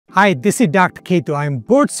Hi, this is Dr. Kethu. I am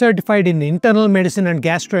board certified in internal medicine and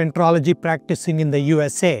gastroenterology practicing in the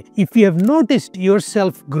USA. If you have noticed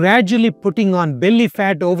yourself gradually putting on belly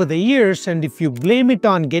fat over the years, and if you blame it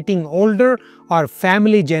on getting older or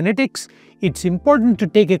family genetics, it's important to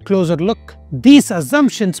take a closer look. These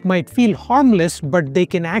assumptions might feel harmless, but they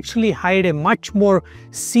can actually hide a much more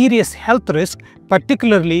serious health risk,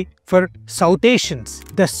 particularly for South Asians.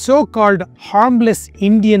 The so-called harmless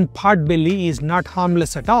Indian pot belly is not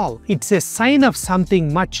harmless at all. It's a sign of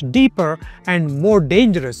something much deeper and more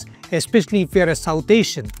dangerous, especially if you're a South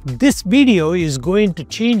Asian. This video is going to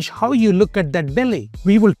change how you look at that belly.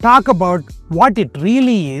 We will talk about what it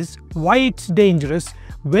really is, why it's dangerous,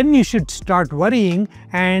 when you should start worrying,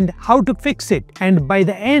 and how to fix it. And by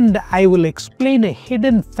the end, I will explain a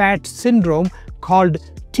hidden fat syndrome called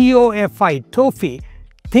TOFI,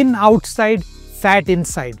 thin outside, fat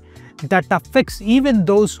inside, that affects even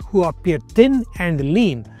those who appear thin and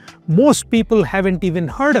lean. Most people haven't even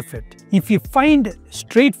heard of it. If you find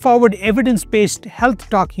straightforward evidence-based health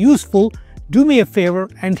talk useful, do me a favor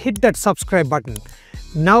and hit that subscribe button.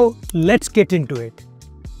 Now let's get into it.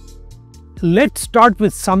 Let's start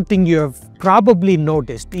with something you have probably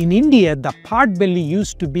noticed. In India, the pot belly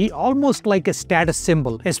used to be almost like a status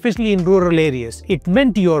symbol, especially in rural areas. It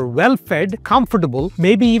meant you're well-fed, comfortable,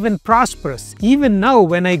 maybe even prosperous. Even now,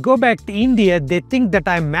 when I go back to India, they think that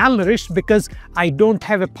I'm malnourished because I don't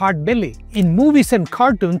have a pot belly. In movies and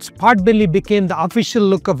cartoons, pot belly became the official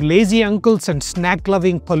look of lazy uncles and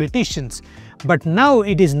snack-loving politicians. But now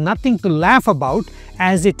it is nothing to laugh about,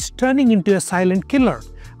 as it's turning into a silent killer.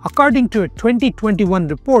 According to a 2021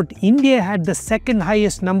 report, India had the second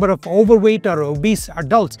highest number of overweight or obese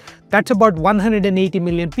adults. That's about 180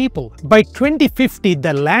 million people. By 2050,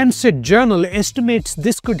 the Lancet journal estimates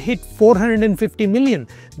this could hit 450 million.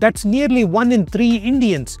 That's nearly 1 in 3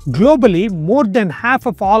 Indians. Globally, more than half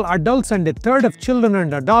of all adults and a third of children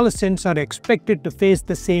and adolescents are expected to face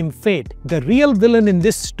the same fate. The real villain in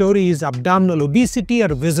this story is abdominal obesity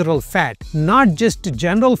or visceral fat. Not just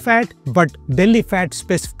general fat, but belly fat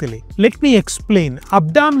specifically. Let me explain.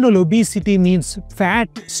 Abdominal obesity means fat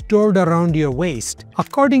stored around your waist.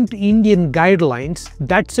 According to Indian guidelines,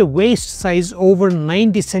 that's a waist size over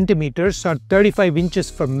 90 centimeters or 35 inches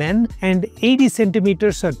for men and 80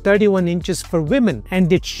 centimeters or 31 inches for women,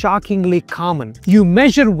 and it's shockingly common. You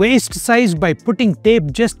measure waist size by putting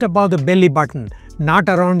tape just above the belly button, not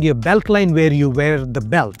around your belt line where you wear the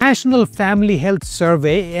belt. National Family Health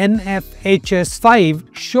Survey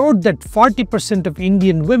NFHS5 showed that 40% of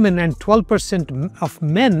Indian women and 12% of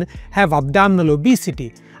men have abdominal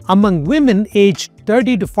obesity. Among women aged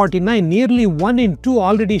 30 to 49, nearly 1 in 2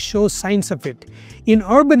 already shows signs of it. In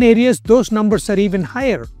urban areas, those numbers are even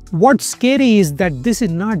higher. What's scary is that this is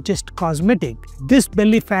not just cosmetic. This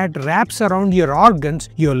belly fat wraps around your organs,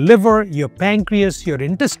 your liver, your pancreas, your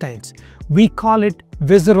intestines. We call it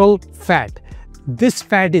visceral fat. This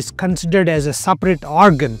fat is considered as a separate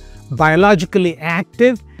organ, biologically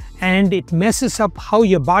active, and it messes up how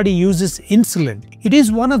your body uses insulin. It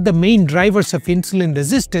is one of the main drivers of insulin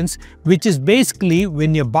resistance, which is basically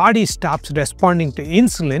when your body stops responding to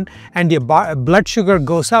insulin and your blood sugar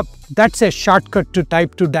goes up. That's a shortcut to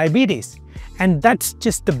type 2 diabetes. And that's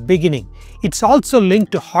just the beginning. It's also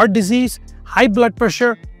linked to heart disease, high blood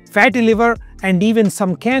pressure, fatty liver, and even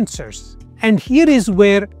some cancers. And here is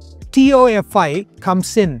where TOFI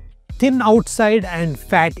comes in: thin outside and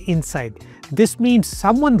fat inside. This means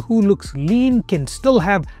someone who looks lean can still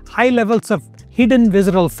have high levels of hidden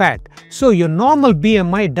visceral fat. So your normal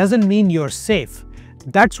BMI doesn't mean you're safe.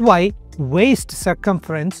 That's why waist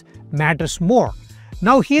circumference matters more.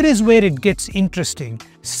 Now here is where it gets interesting.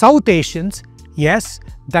 South Asians, yes,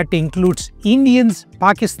 that includes Indians,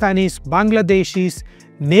 Pakistanis, Bangladeshis,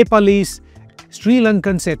 Nepalese, Sri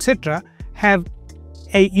Lankans, etc., have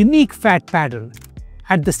a unique fat pattern.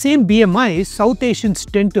 At the same BMI, South Asians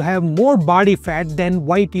tend to have more body fat than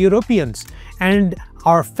white Europeans, and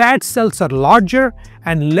our fat cells are larger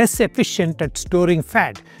and less efficient at storing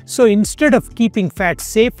fat. So instead of keeping fat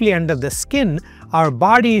safely under the skin, our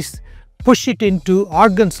bodies push it into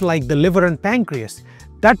organs like the liver and pancreas.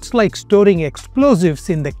 That's like storing explosives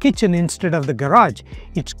in the kitchen instead of the garage.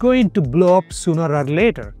 It's going to blow up sooner or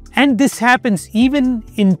later. And this happens even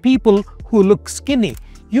in people who look skinny.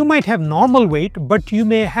 You might have normal weight, but you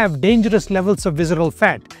may have dangerous levels of visceral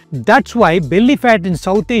fat. That's why belly fat in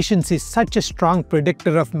South Asians is such a strong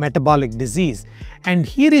predictor of metabolic disease. And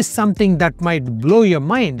here is something that might blow your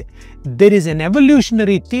mind. There is an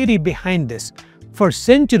evolutionary theory behind this. For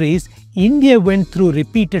centuries, India went through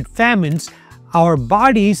repeated famines. Our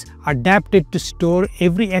bodies adapted to store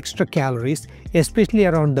every extra calories, especially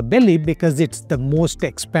around the belly, because it's the most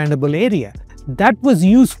expandable area. That was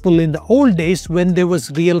useful in the old days when there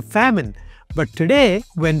was real famine. But today,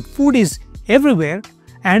 when food is everywhere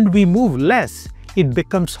and we move less, it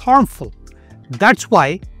becomes harmful. That's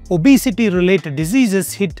why obesity-related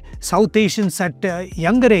diseases hit South Asians at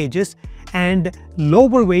younger ages and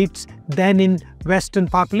lower weights than in Western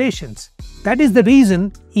populations. That is the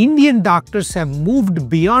reason Indian doctors have moved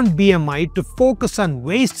beyond BMI to focus on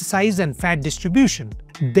waist size and fat distribution.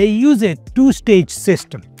 They use a two-stage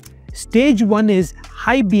system. Stage 1 is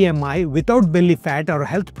high BMI without belly fat or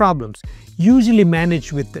health problems, usually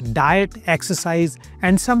managed with diet, exercise,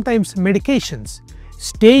 and sometimes medications.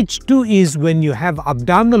 Stage 2 is when you have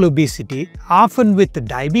abdominal obesity, often with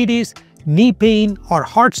diabetes, knee pain, or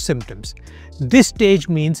heart symptoms. This stage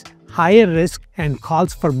means higher risk and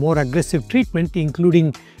calls for more aggressive treatment,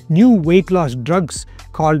 including new weight loss drugs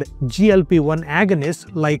called GLP-1 agonists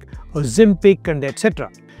like Ozempic and etc.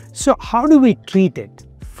 So how do we treat it?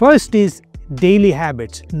 First is daily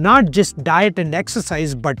habits, not just diet and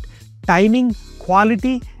exercise, but timing,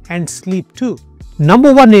 quality, and sleep too.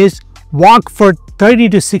 Number 1 is walk for 30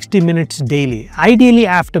 to 60 minutes daily, ideally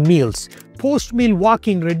after meals. Post-meal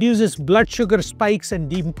walking reduces blood sugar spikes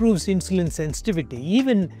and improves insulin sensitivity.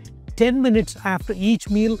 Even 10 minutes after each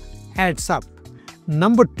meal adds up.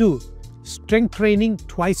 Number 2, strength training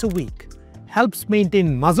twice a week. Helps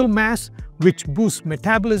maintain muscle mass, which boosts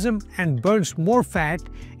metabolism and burns more fat,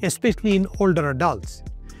 especially in older adults.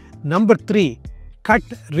 Number 3, cut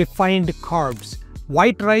refined carbs.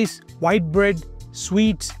 White rice, white bread,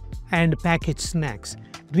 sweets, and packaged snacks.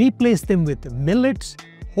 Replace them with millets,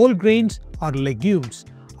 whole grains, or legumes.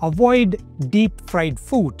 Avoid deep fried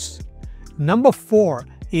foods. Number 4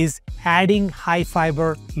 is adding high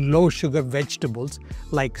fiber, low sugar vegetables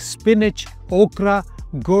like spinach, okra,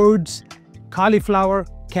 gourds, cauliflower,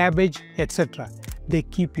 cabbage, etc. They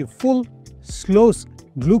keep you full, slow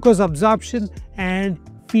glucose absorption, and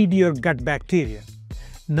feed your gut bacteria.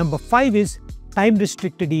 Number 5 is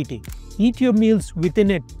time-restricted eating. Eat your meals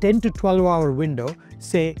within a 10 to 12 hour window,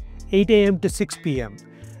 say 8 AM to 6 PM.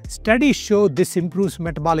 Studies show this improves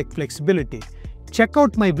metabolic flexibility. Check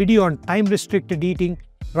out my video on time-restricted eating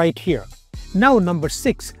right here. Now number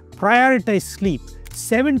 6, prioritize sleep.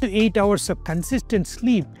 7 to 8 hours of consistent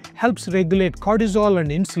sleep helps regulate cortisol and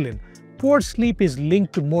insulin. Poor sleep is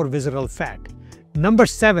linked to more visceral fat. Number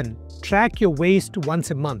 7, track your waist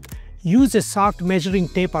once a month. Use a soft measuring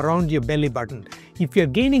tape around your belly button. If you're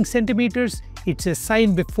gaining centimeters, it's a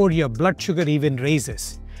sign before your blood sugar even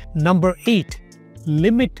raises. Number 8,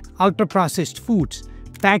 limit ultra-processed foods.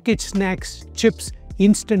 Packaged snacks, chips,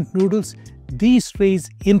 instant noodles, these raise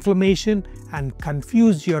inflammation and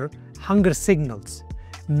confuse your hunger signals.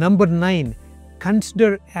 Number 9,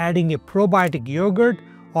 consider adding a probiotic yogurt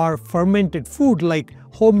or fermented food like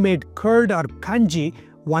homemade curd or kanji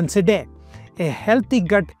once a day. A healthy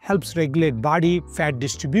gut helps regulate body fat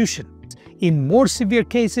distribution. In more severe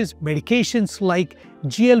cases, medications like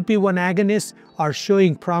GLP-1 agonists are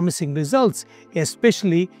showing promising results,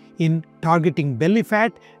 especially in targeting belly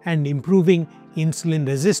fat and improving insulin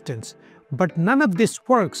resistance. But none of this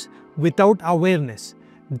works without awareness.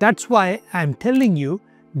 That's why I'm telling you,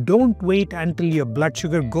 don't wait until your blood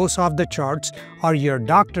sugar goes off the charts or your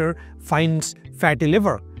doctor finds fatty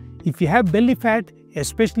liver. If you have belly fat,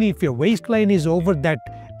 especially if your waistline is over that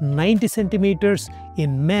 90 centimeters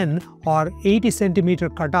in men or 80 centimeter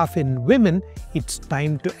cutoff in women, it's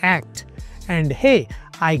time to act. And hey,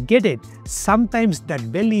 I get it, sometimes that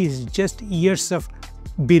belly is just years of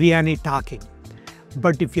biryani talking.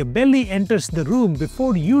 But if your belly enters the room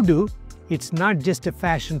before you do, it's not just a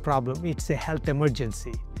fashion problem, it's a health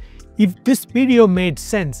emergency. If this video made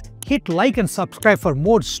sense, hit like and subscribe for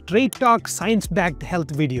more straight talk, science-backed health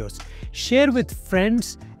videos. Share with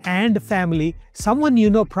friends and family. Someone you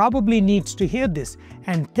know probably needs to hear this.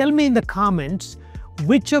 And tell me in the comments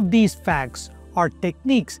which of these facts or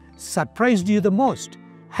techniques surprised you the most.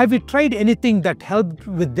 Have you tried anything that helped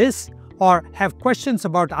with this, or have questions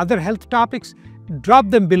about other health topics? Drop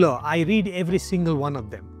them below. I read every single one of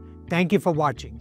them. Thank you for watching.